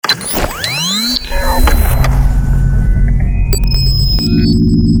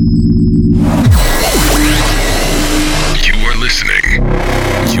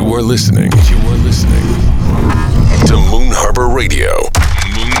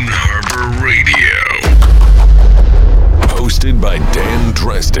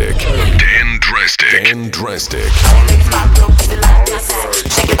Ben Drastic.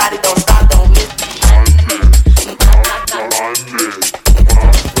 Shake your body, don't stop, don't miss.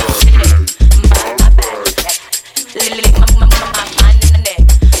 Lick my mind in the neck.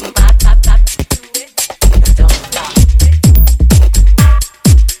 Don't stop. Don't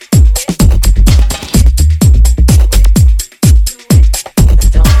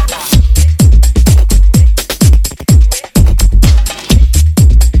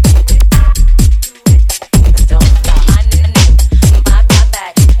stop. Mind in the neck. My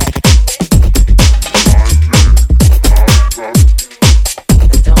back.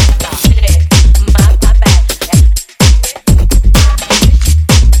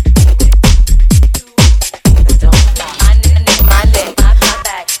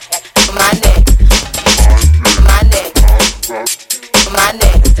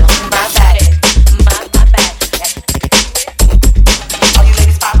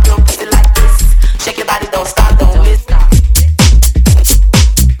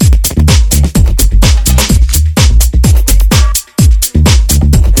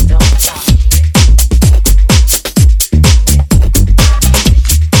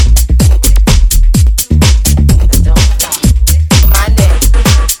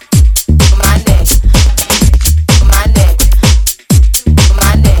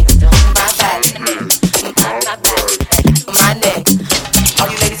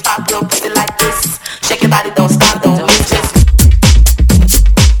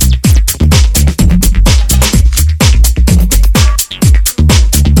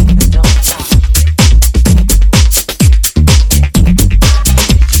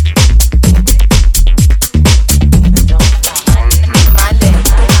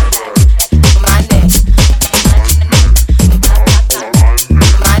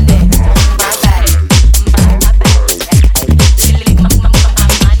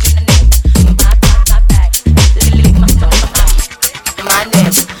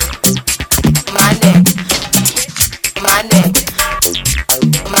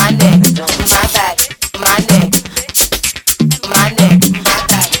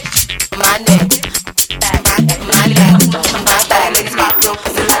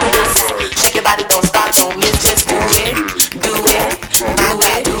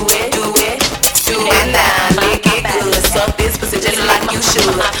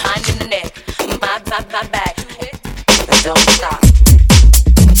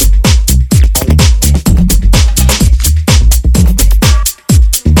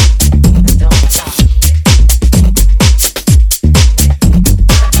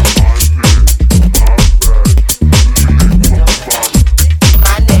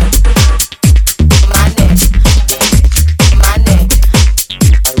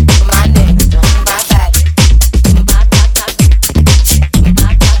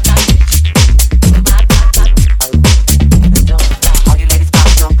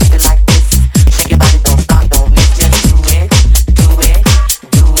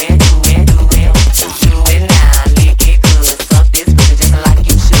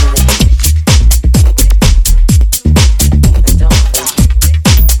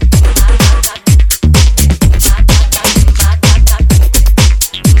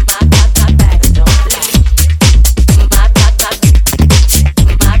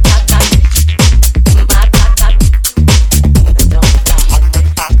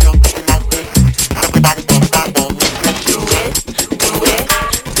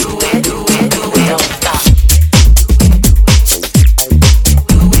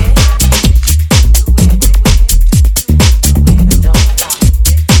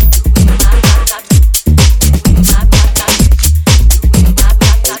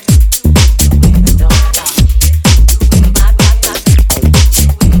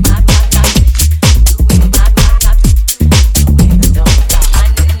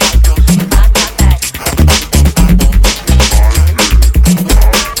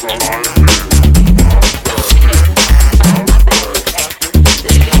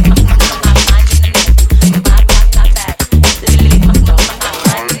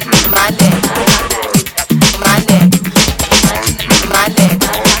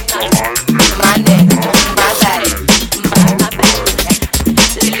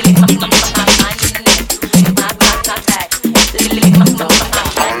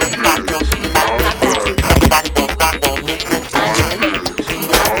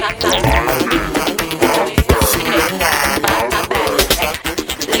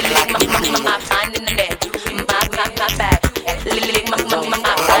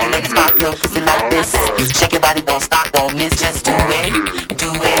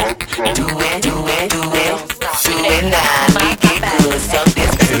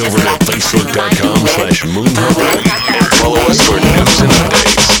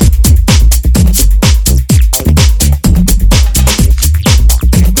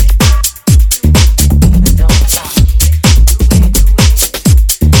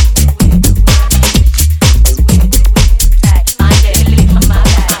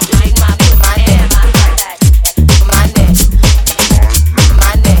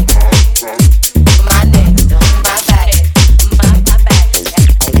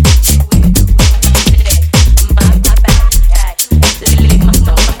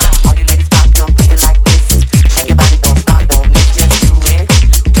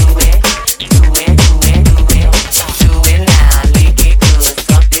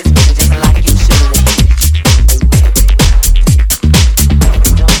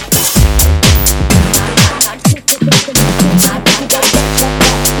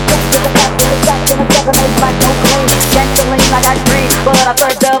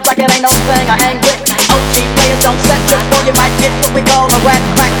 I hang with OG players, don't set trip or you might get what we call a rat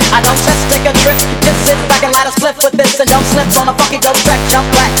pack. I don't just take a trip, just sit back and light a split with this and don't slip on a funky dope track.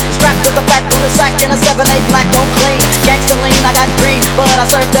 Jump back, strapped with a fat Buddha sack and a 7-8 black, don't clean. Gangsta lean, I got green, but I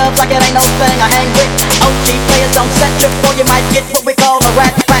serve dubs like it ain't no thing. I hang with OG players, don't set trip or you might get what we call a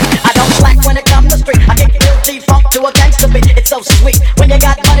rat pack. I don't slack when it comes to street, I kick real G-funk to a gangsta beat. It's so sweet when you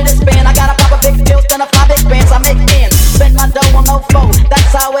got money to spend. I got a pop a big tilt and a 5 big bands. I make ends, spend my dough on no foe.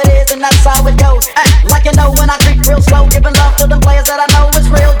 That's how it is and that's how it goes. Like you know when I drink real slow, giving love to the players that I know is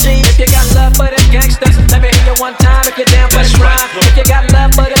real G. If you got love for them gangsters, let me hear you one time if you're down for the rhyme. If you got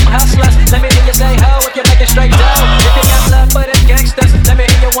love for them hustlers, let me hear you say ho if you're making straight dough. If you got love for them gangsters, let me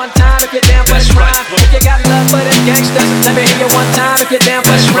hear you one time if you're down for the rhyme. If you got love for them gangsters, let me hear you one time if you're down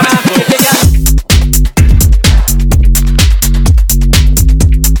for the rhyme. If you got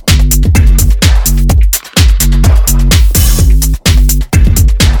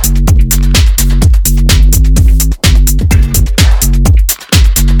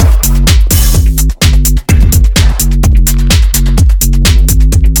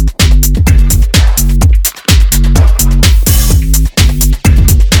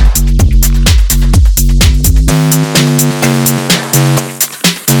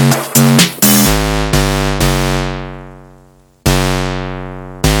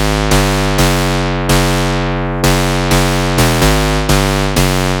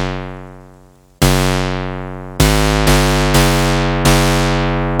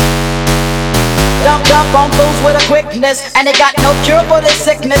Dump on fools with a quickness, and they got no cure for this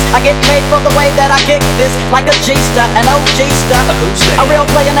sickness. I get paid for the way that I kick this, like a G-star, an OG-star. A real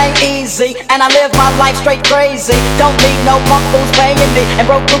player named Easy, and I live my life straight crazy. Don't need no punk fools paying me, and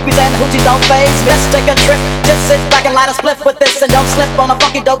broke groupies and hoochies don't faze me. Let's take a trip, just sit back and light a spliff with this, and don't slip on a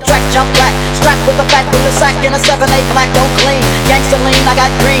funky dope track. Jump back, strapped with a fat Buddha sack and a 7-8 black, don't clean. Gangsta lean, I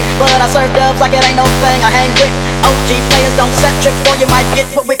got green, but I serve dubs like it ain't no thing. I hang with OG players, don't set trip or you might get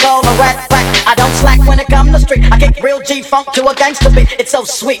what we call a rat pack. I don't slack when it comes to street, I kick real G-funk to a gangsta beat. It's so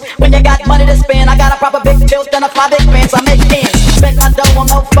sweet when you got money to spend. I got a proper big tilt and a 5 big bands. I make ends, spend my dough on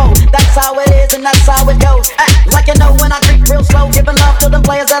no foe. That's how it is and that's how it goes. Like you know when I drink real slow, giving love to them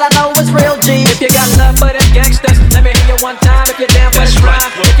players that I know is real G. if you got love for them gangsters, let me hear you one time if you're down for the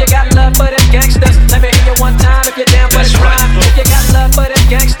rhyme. If you got love for them gangsters, let me hear you one time if you're down for the rhyme. If you got love for them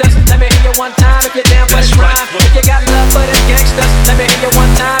gangsters, let me hear you one time if you're down for the rhyme. If you got love for them gangsters, let me hear you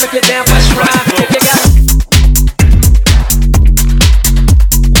one time if you're down for the rhyme. If you got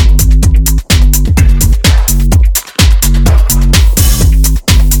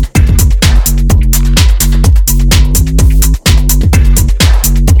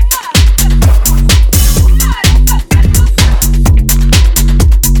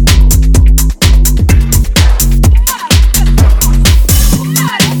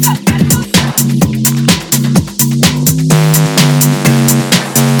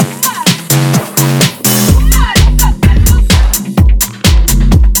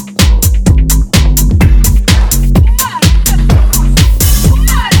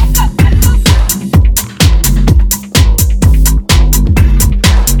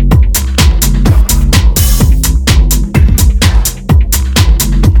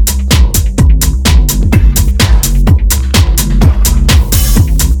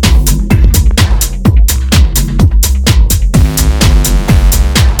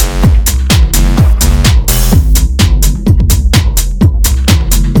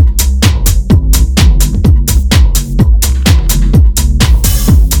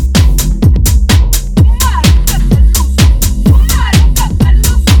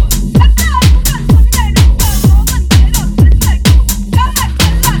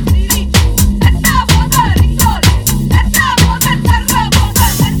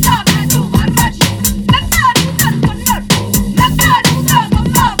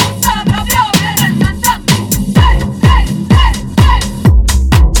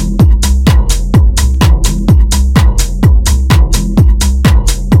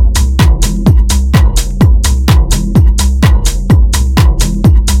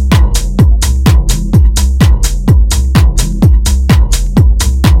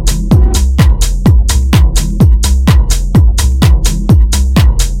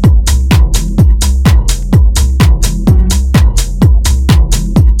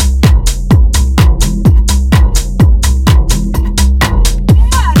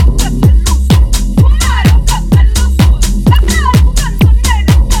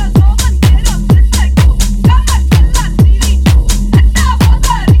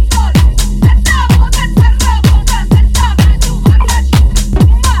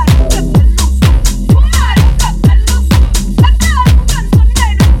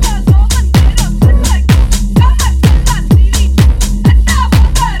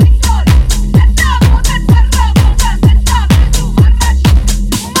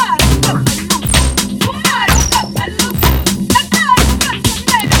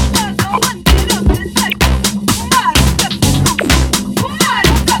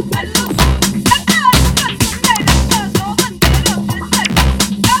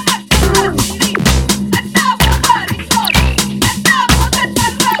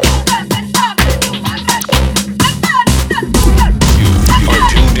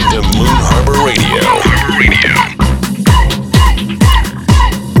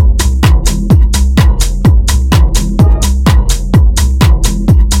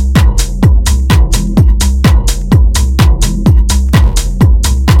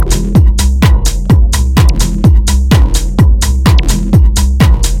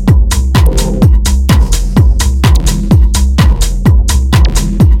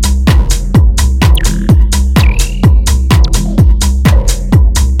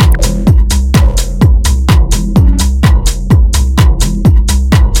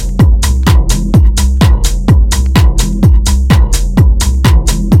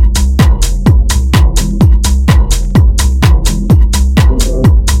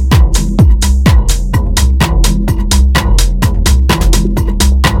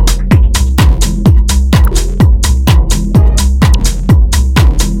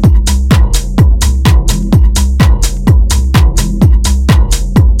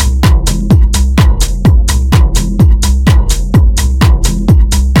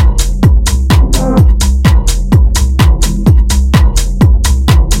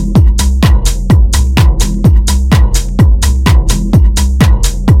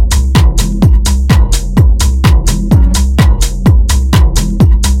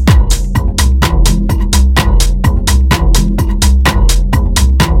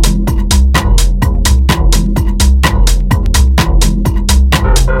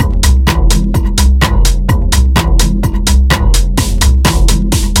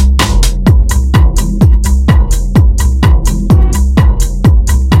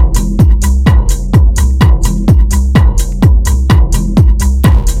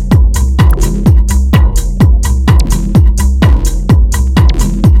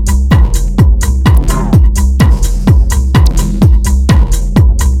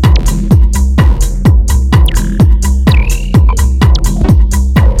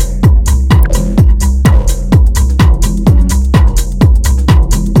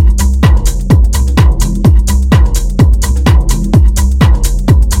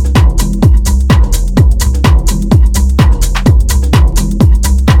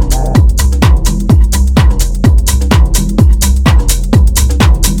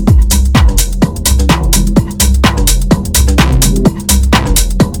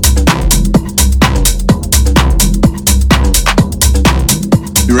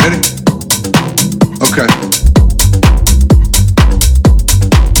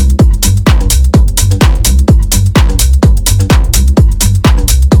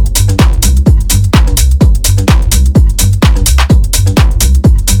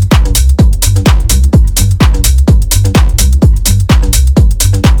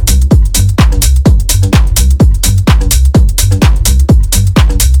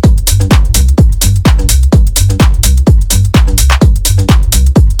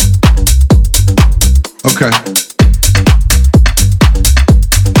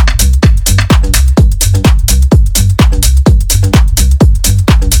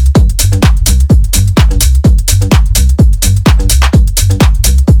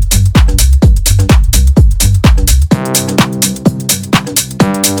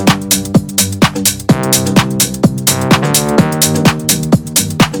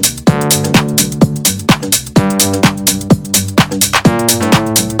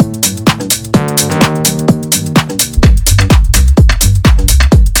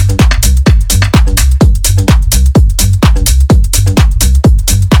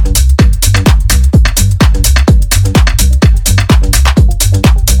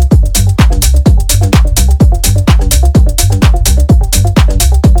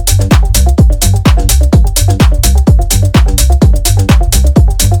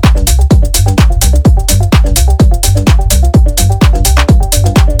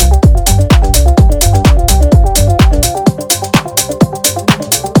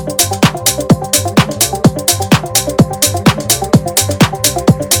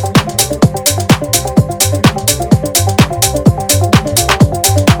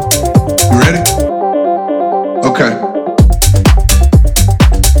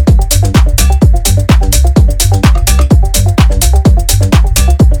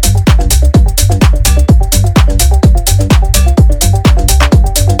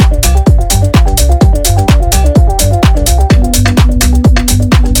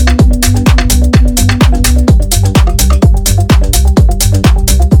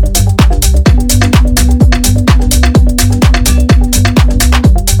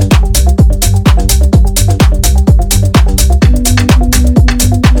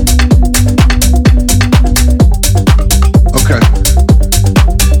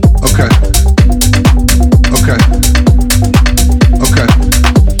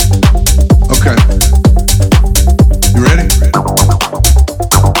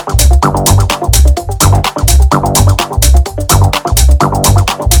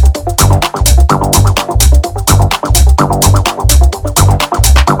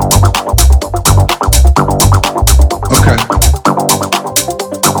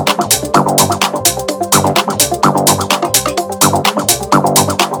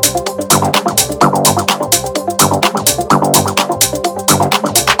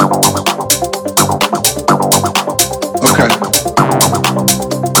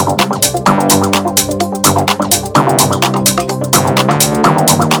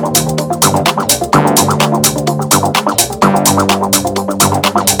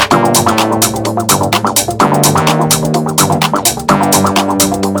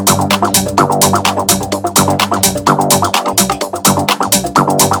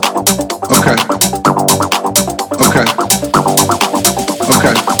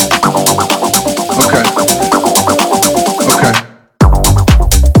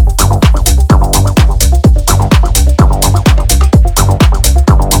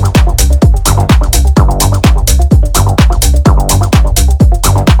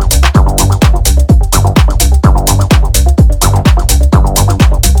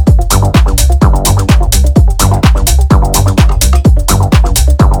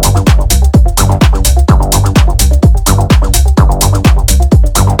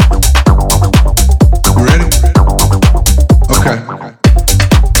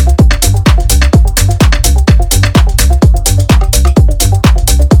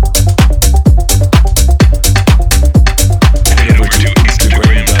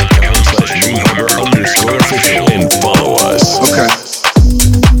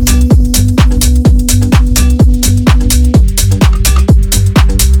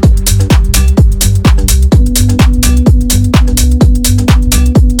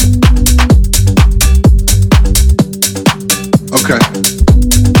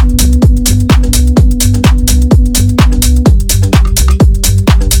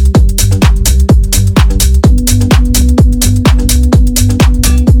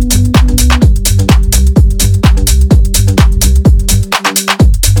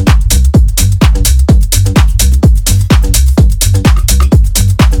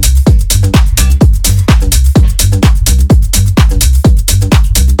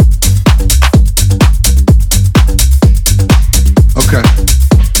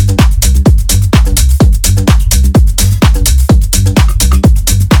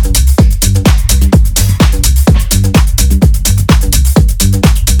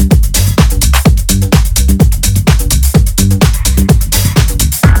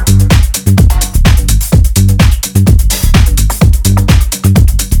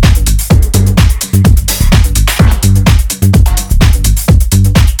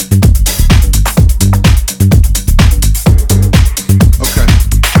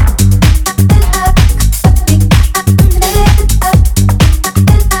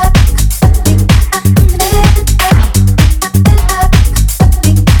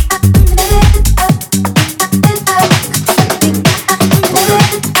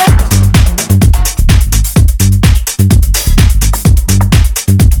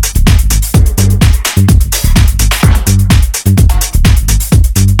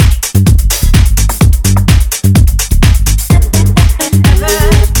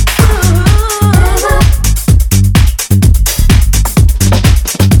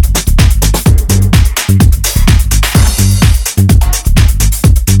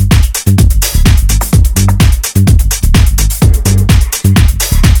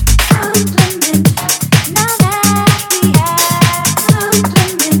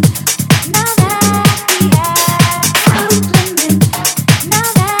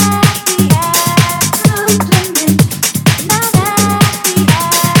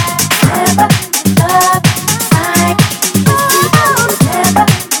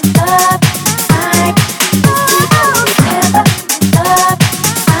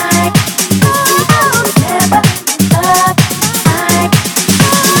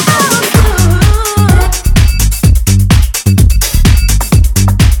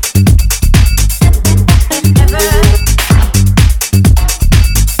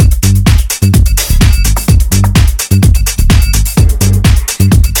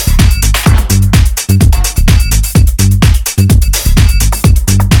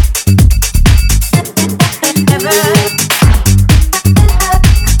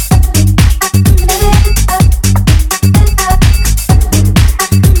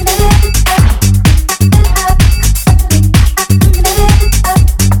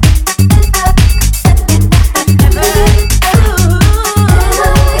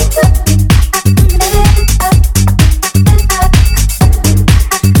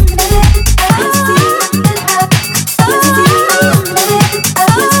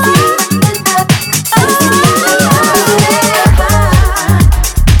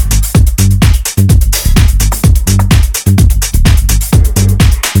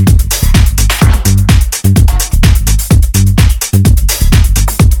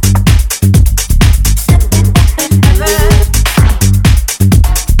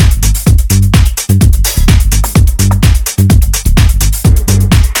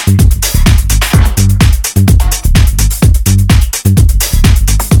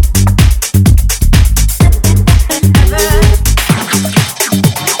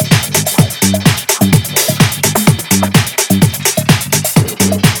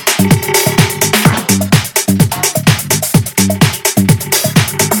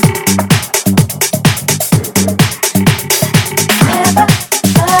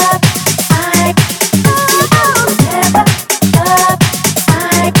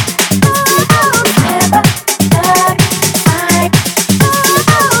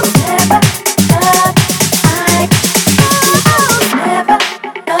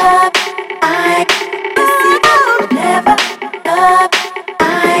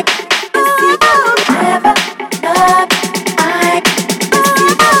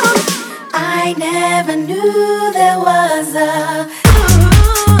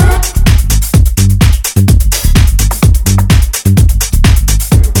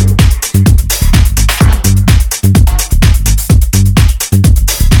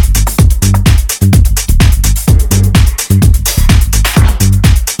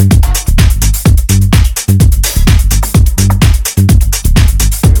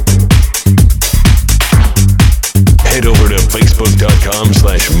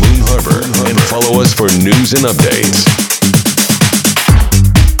news and updates.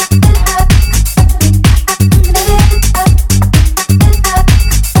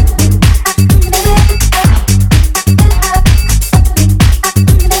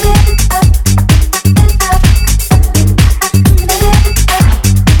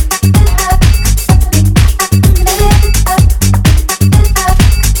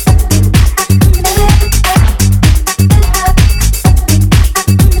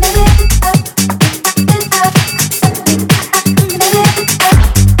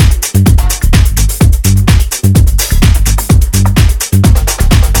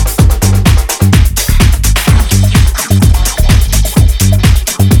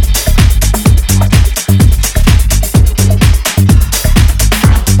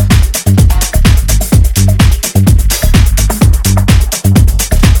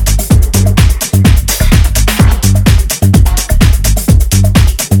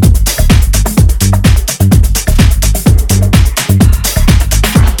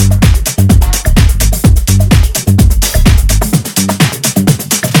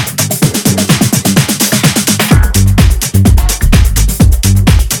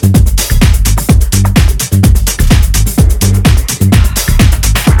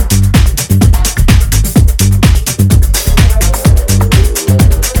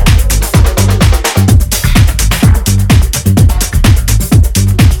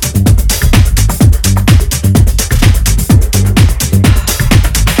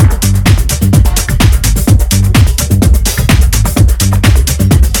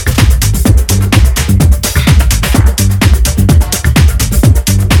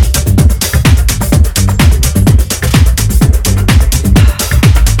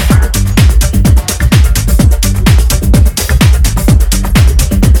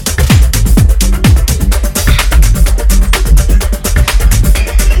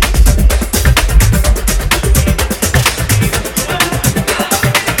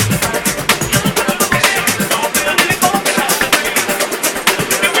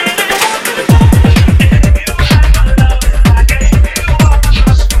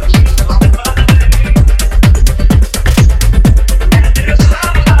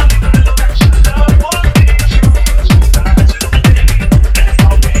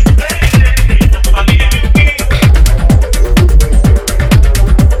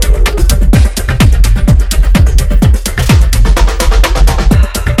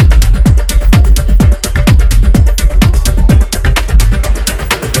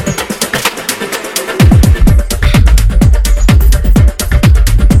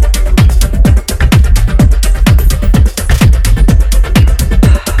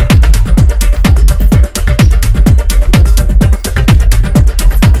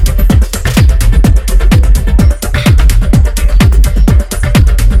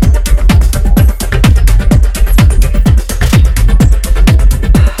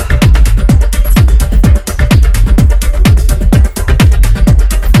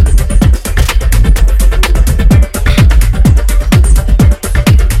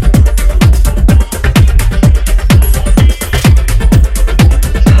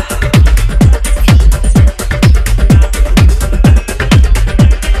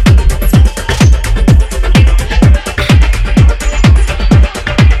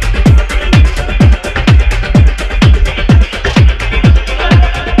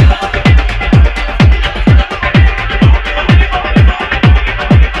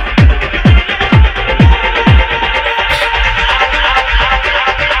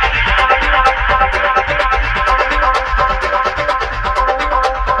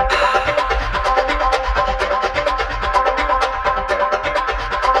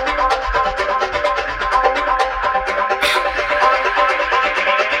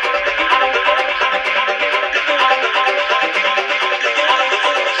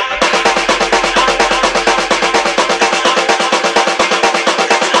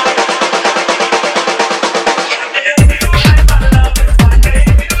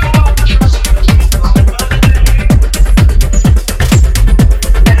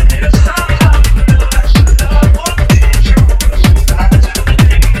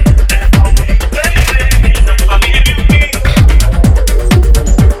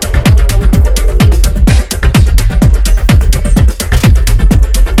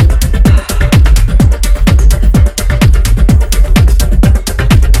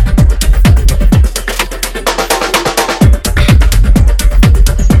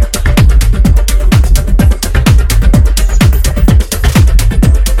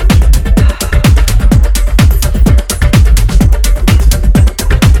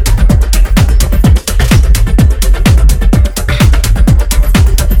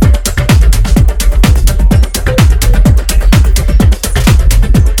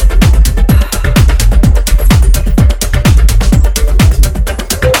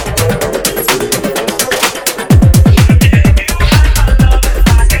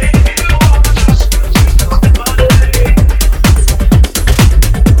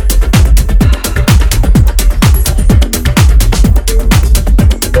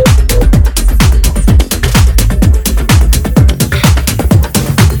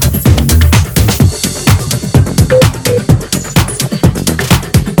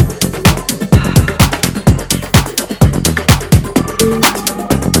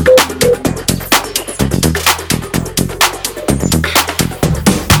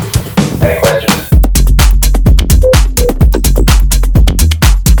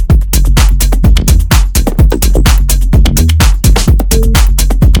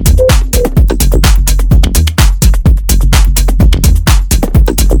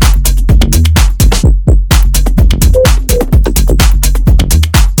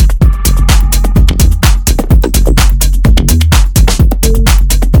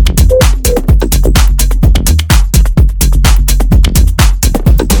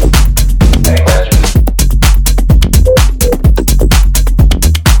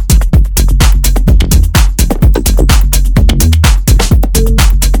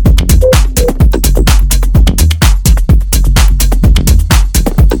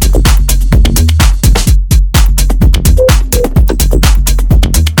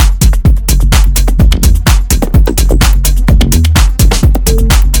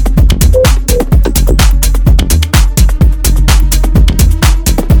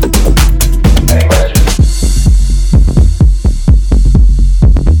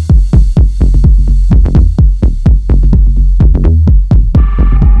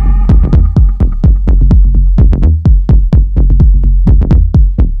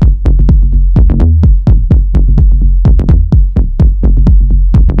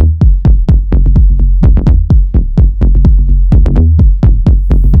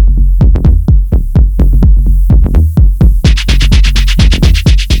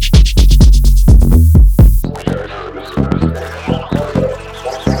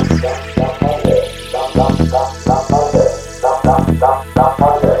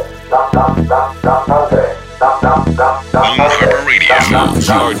 Harbor Radio. You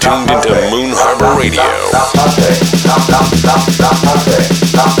are tuned into Moon Harbor Radio.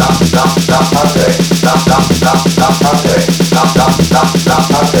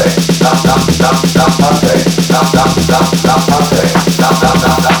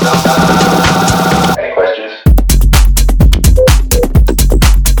 Any questions?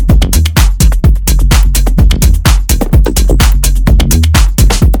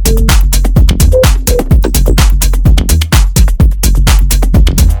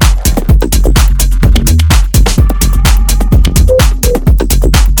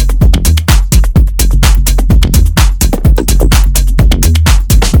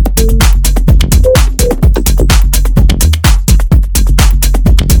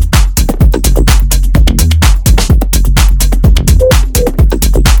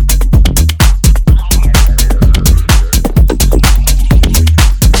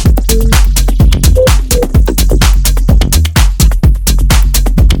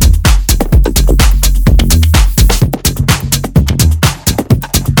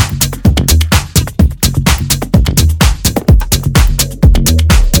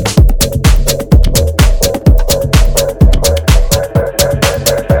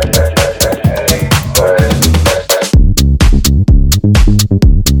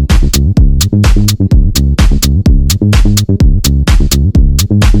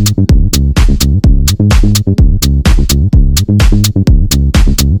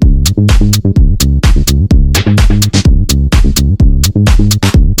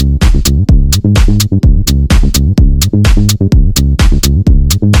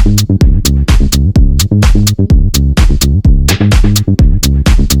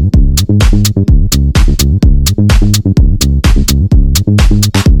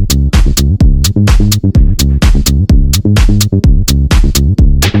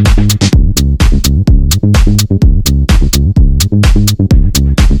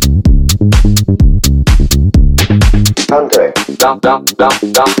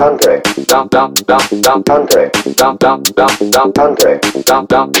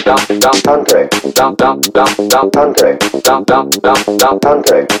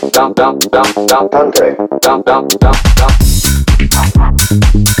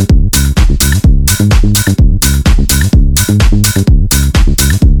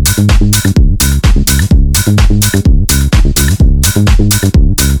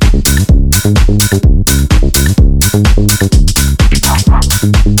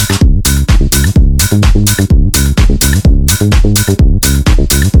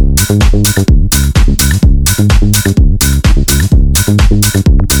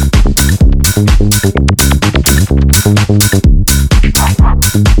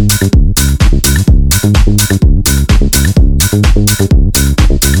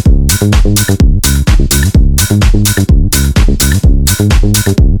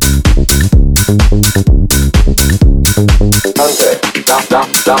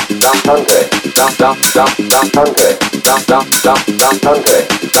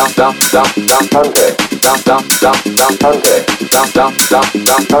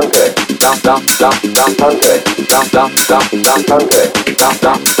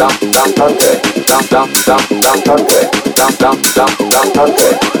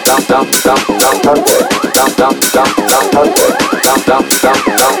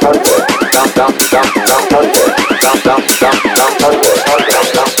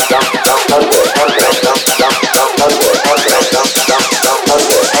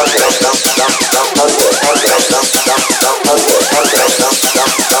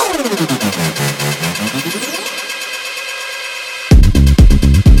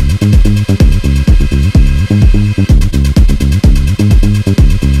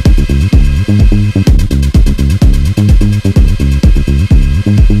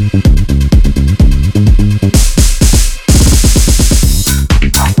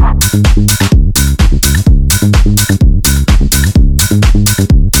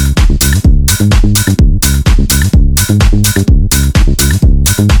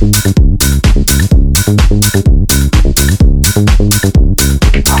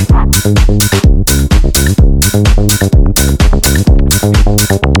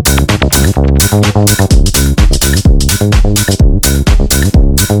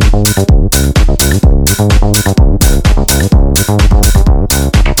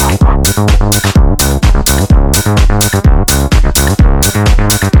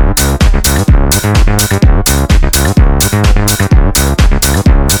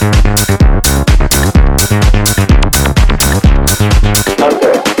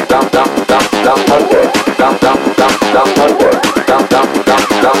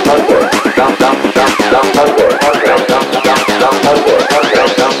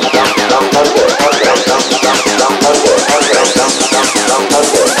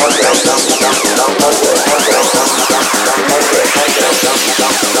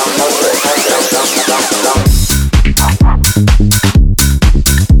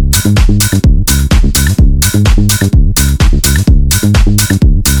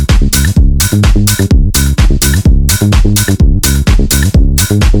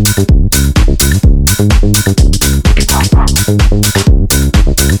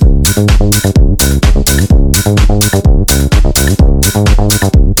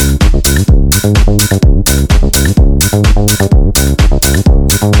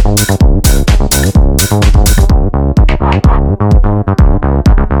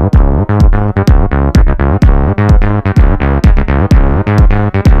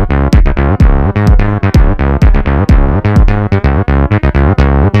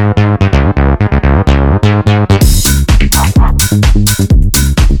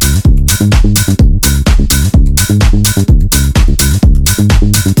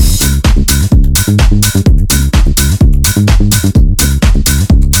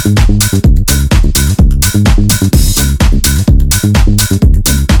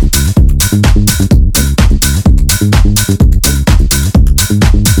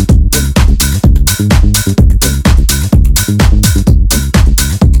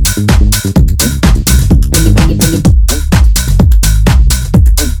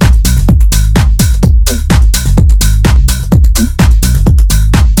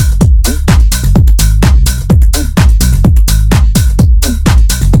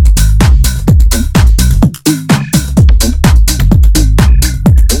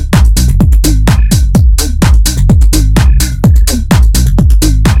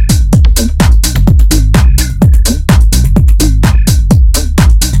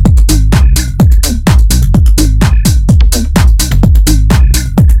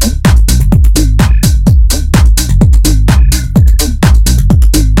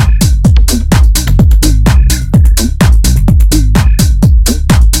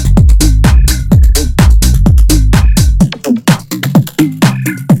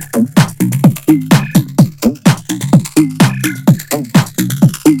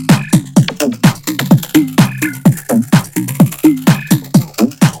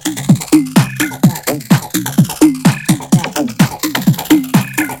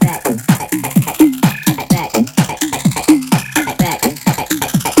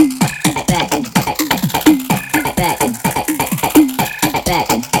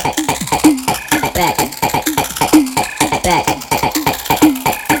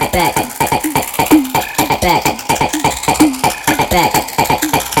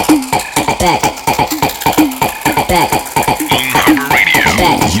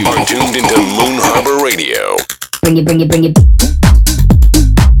 Bring it.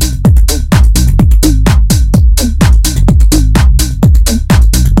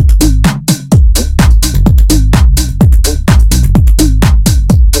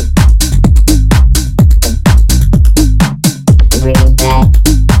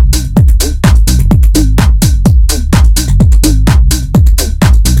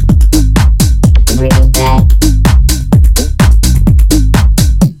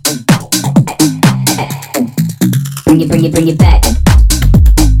 Bring it back.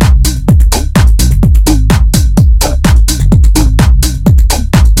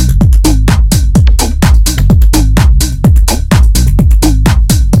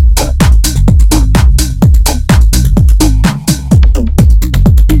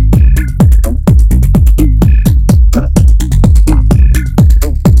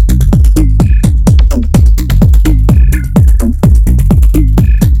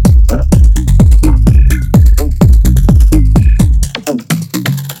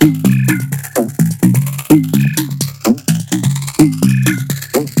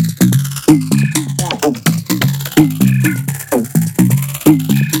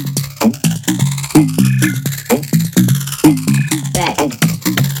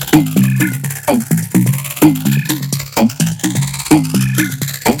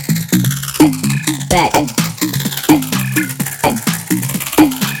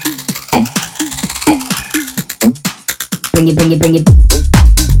 Bring it.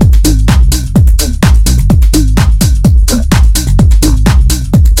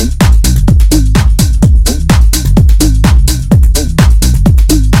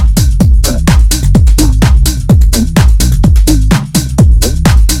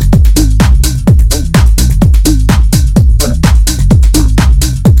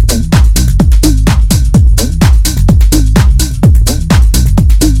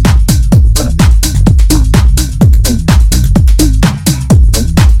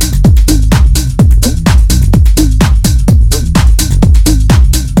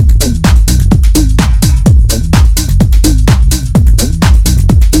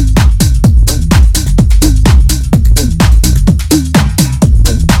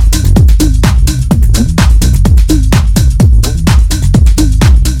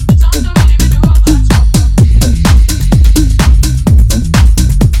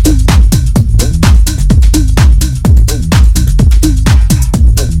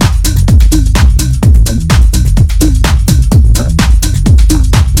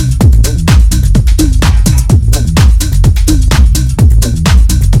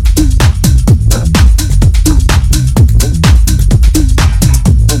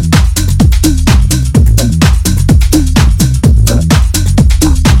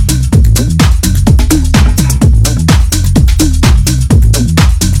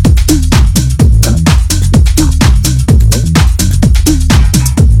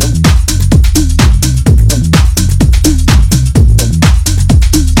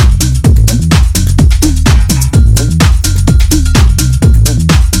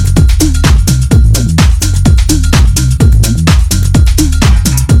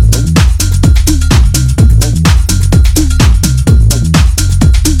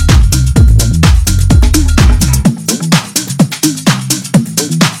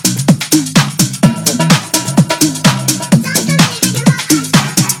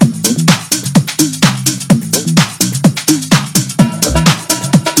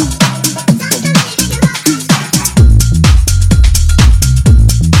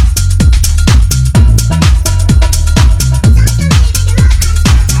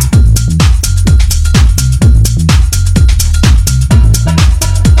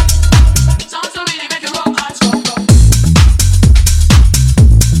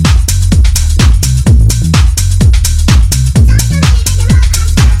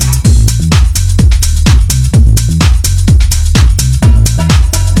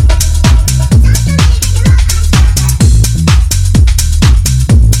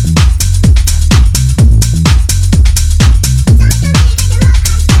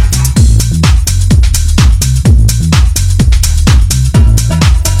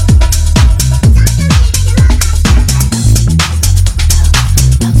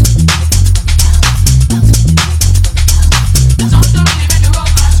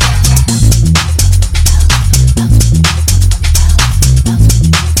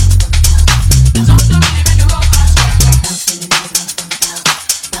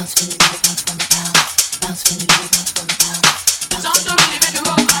 Head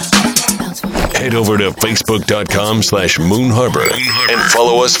over to facebook.com/Moon Harbor and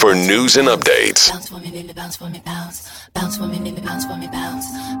follow us for news and updates. Bounce for me, baby, bounce for me, bounce. Bounce for me, baby, bounce for me, bounce.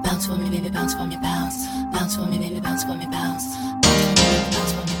 Bounce for me, baby, bounce for me, bounce. Bounce for me, baby, bounce for me, bounce.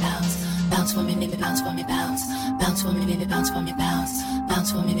 Bounce for me, bounce. Bounce for me, baby, bounce for me, bounce. Bounce for me, baby, bounce for me, bounce.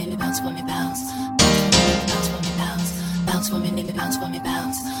 Bounce for me, baby, bounce for me, bounce. Bounce for me, bounce. Bounce for me, baby, bounce for me,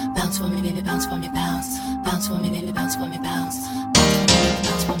 bounce. Bounce for me, baby, bounce for me, bounce. Bounce for me, baby, bounce for me, bounce.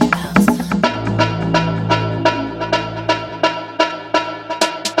 Bounce for me, bounce.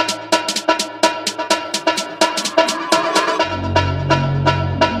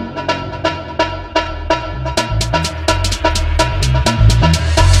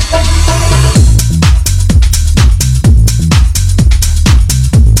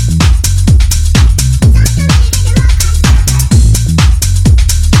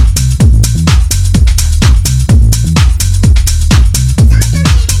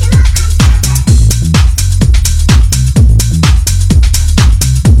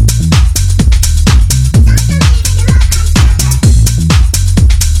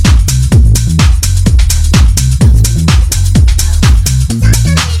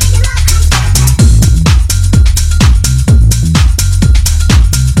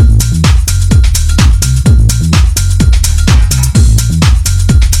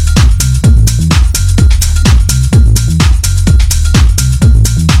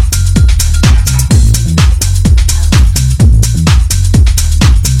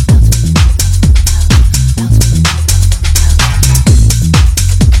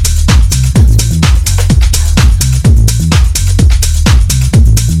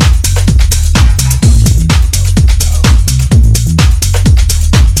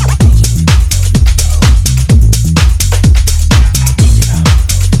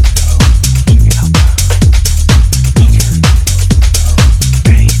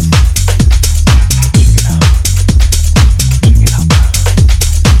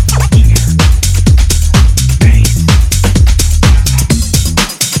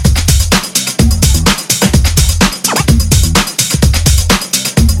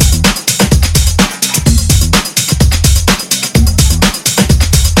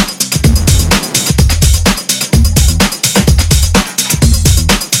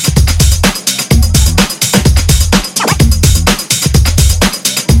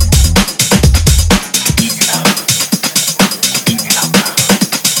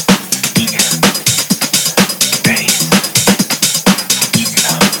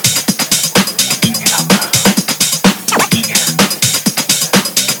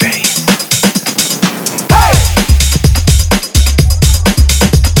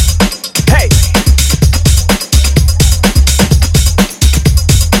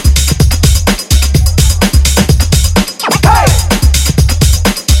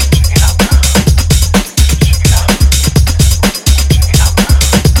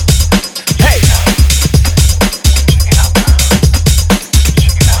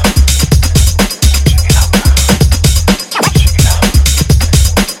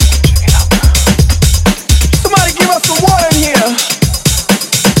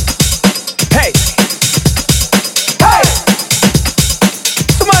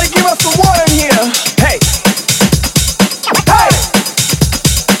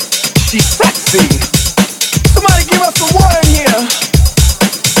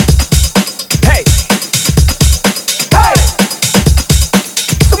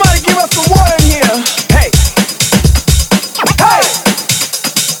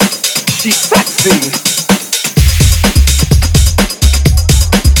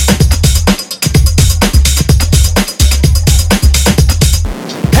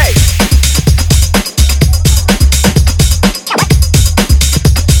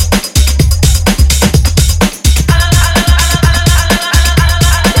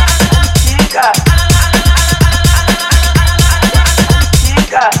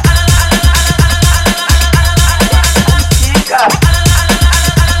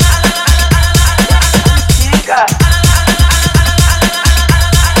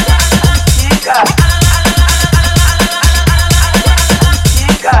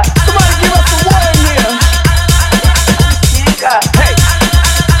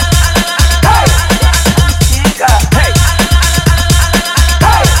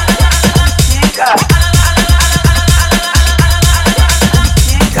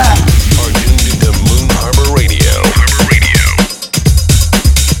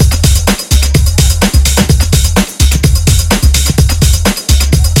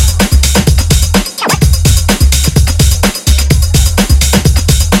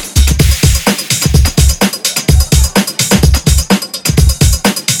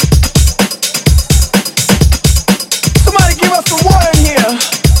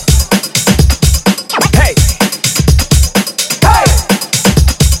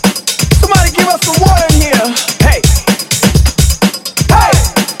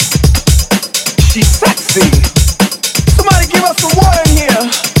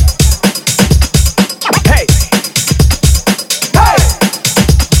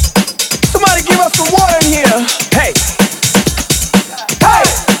 here. Hey. Hey.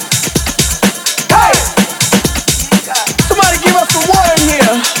 Hey. Somebody give us some water in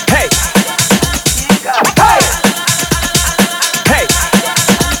here. Hey. Hey. Hey. Hey.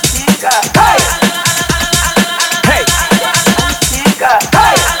 Hey.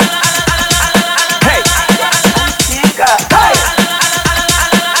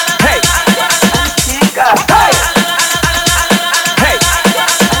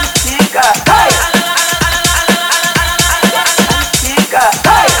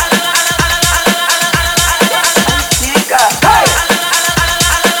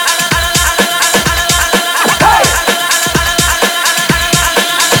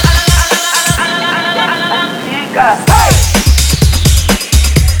 Hey.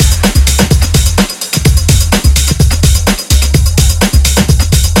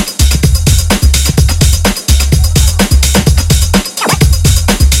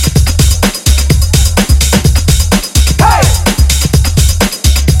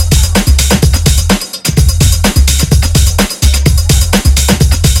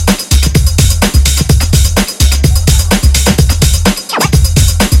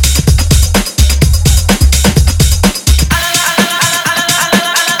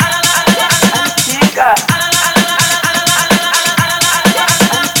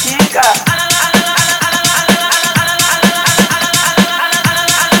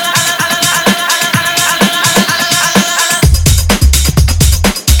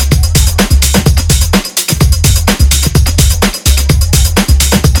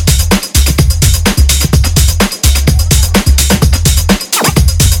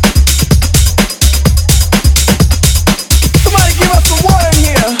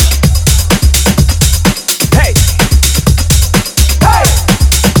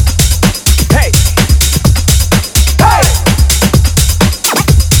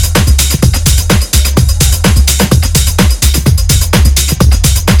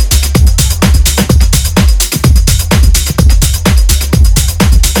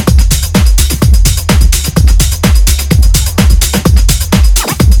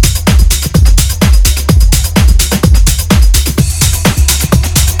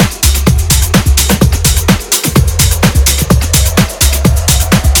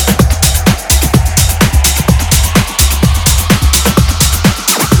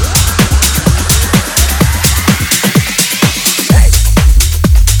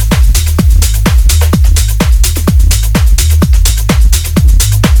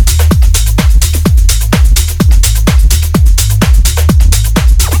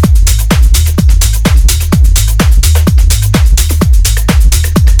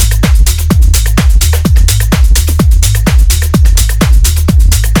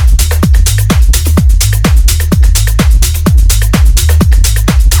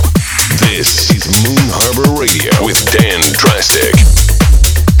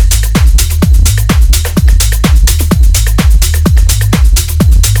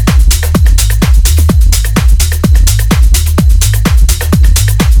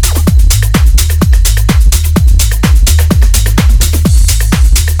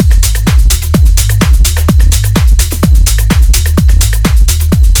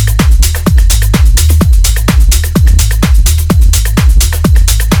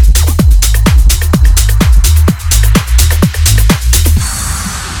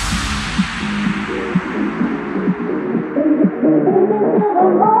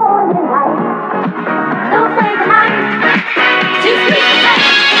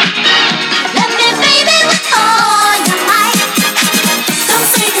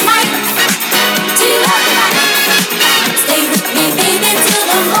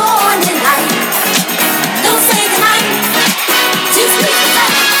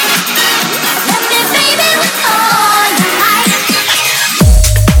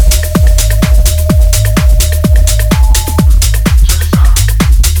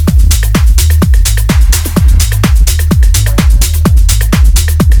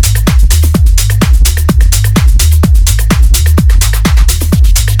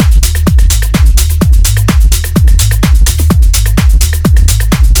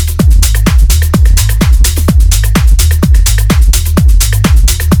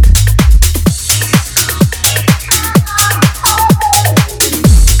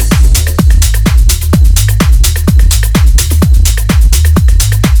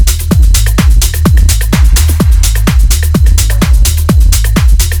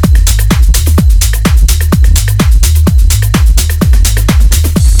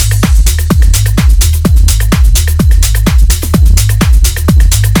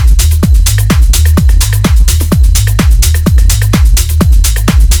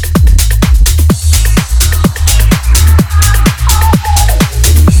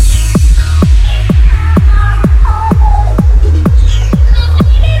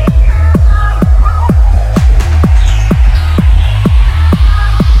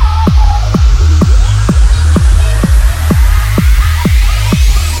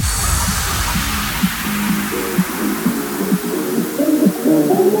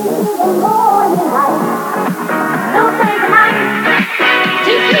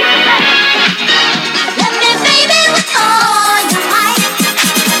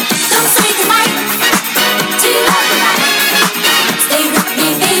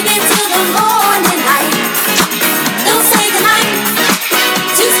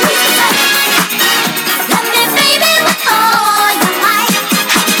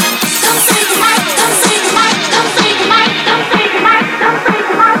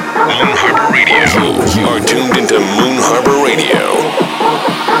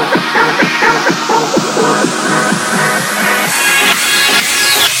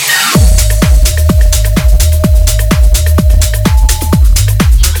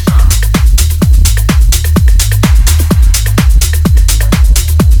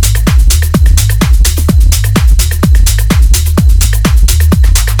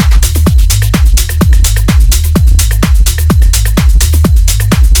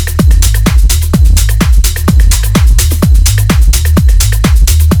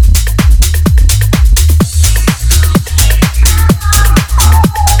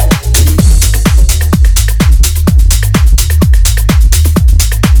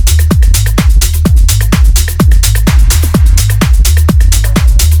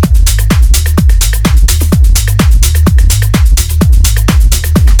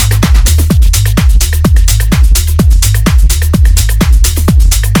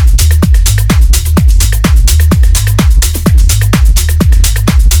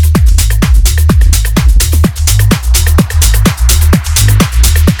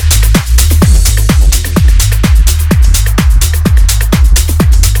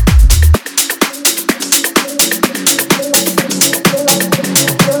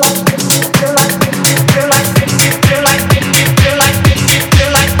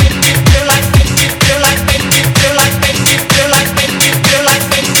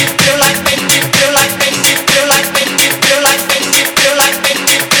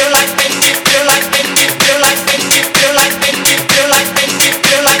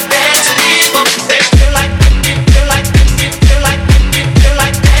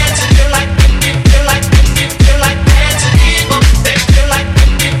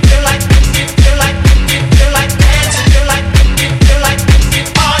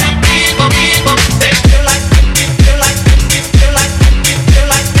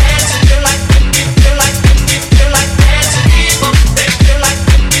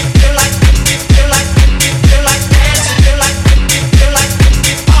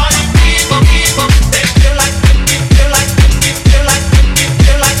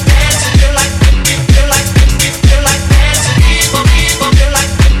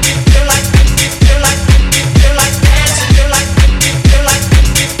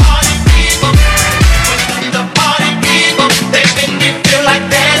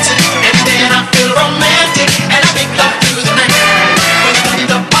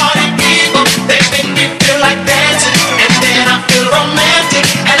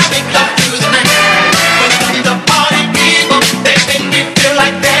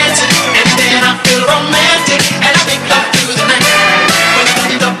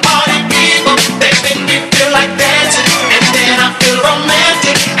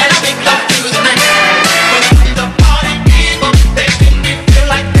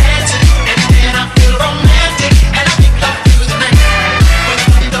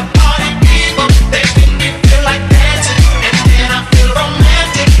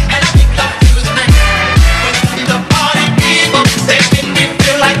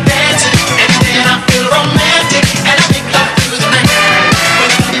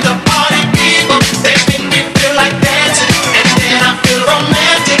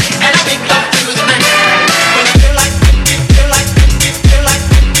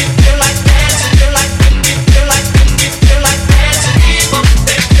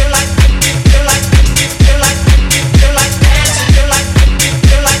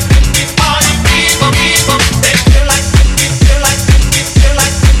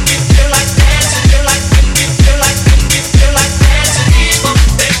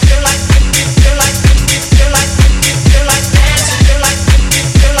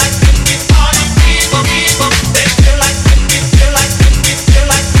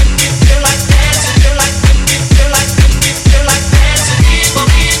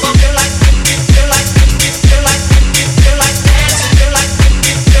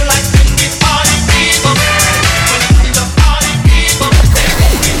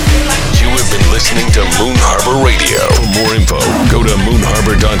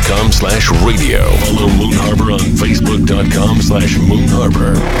 moonharbor.com/radio. Follow Moon Harbor on facebook.com/Moon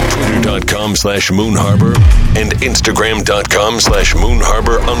Harbor, twitter.com/Moon Harbor, and instagram.com/Moon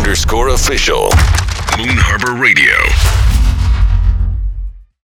Harbor_official. Moon Harbor Radio.